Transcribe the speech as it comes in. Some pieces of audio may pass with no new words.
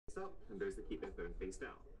up and those that keep their phone face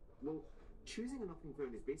down. Well, choosing a nothing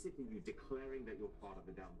phone is basically you declaring that you're part of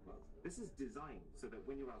the down club. This is designed so that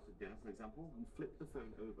when you're out at dinner, for example, you flip the phone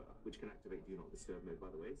over, which can activate Do Not Disturb mode, by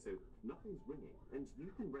the way, so nothing's ringing, and you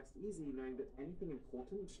can rest easy knowing that anything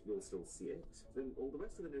important, you'll still see it, and all the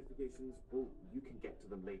rest of the notifications, well, you can get to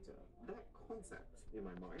them later. That concept, in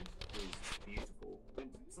my mind, is beautiful, and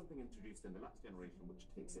something introduced in the last generation which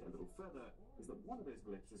takes it a little further is that one of those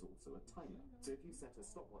glyphs is also a timer. So if you set a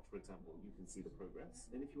stopwatch, for example, you can see the progress,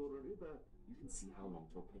 and if you order an Uber, you can see how long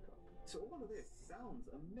till pickup. So all of this sounds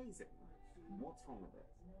amazing. What's wrong with it?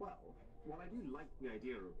 Well, while I do like the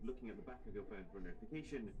idea of looking at the back of your phone for a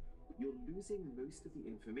notification, you're losing most of the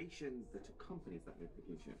information that accompanies that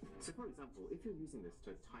notification. So for example, if you're using this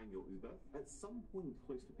to time your Uber, at some point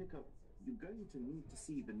close to pickup, you're going to need to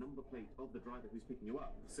see the number plate of the driver who's picking you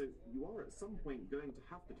up. So you are at some point going to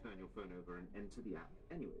have to turn your phone over and enter the app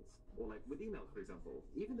anyways. Or like with emails, for example,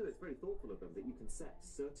 even though it's very thoughtful of them that you can set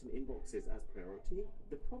certain inboxes as priority,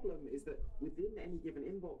 the problem is that within any given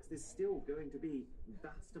inbox, there's still going to be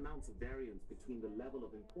vast amounts of variance between the level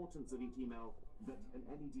of importance of each email that an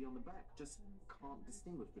LED on the back just can't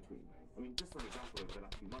distinguish between. I mean, just for an example, over the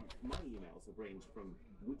last few months, my emails have ranged from,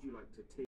 would you like to take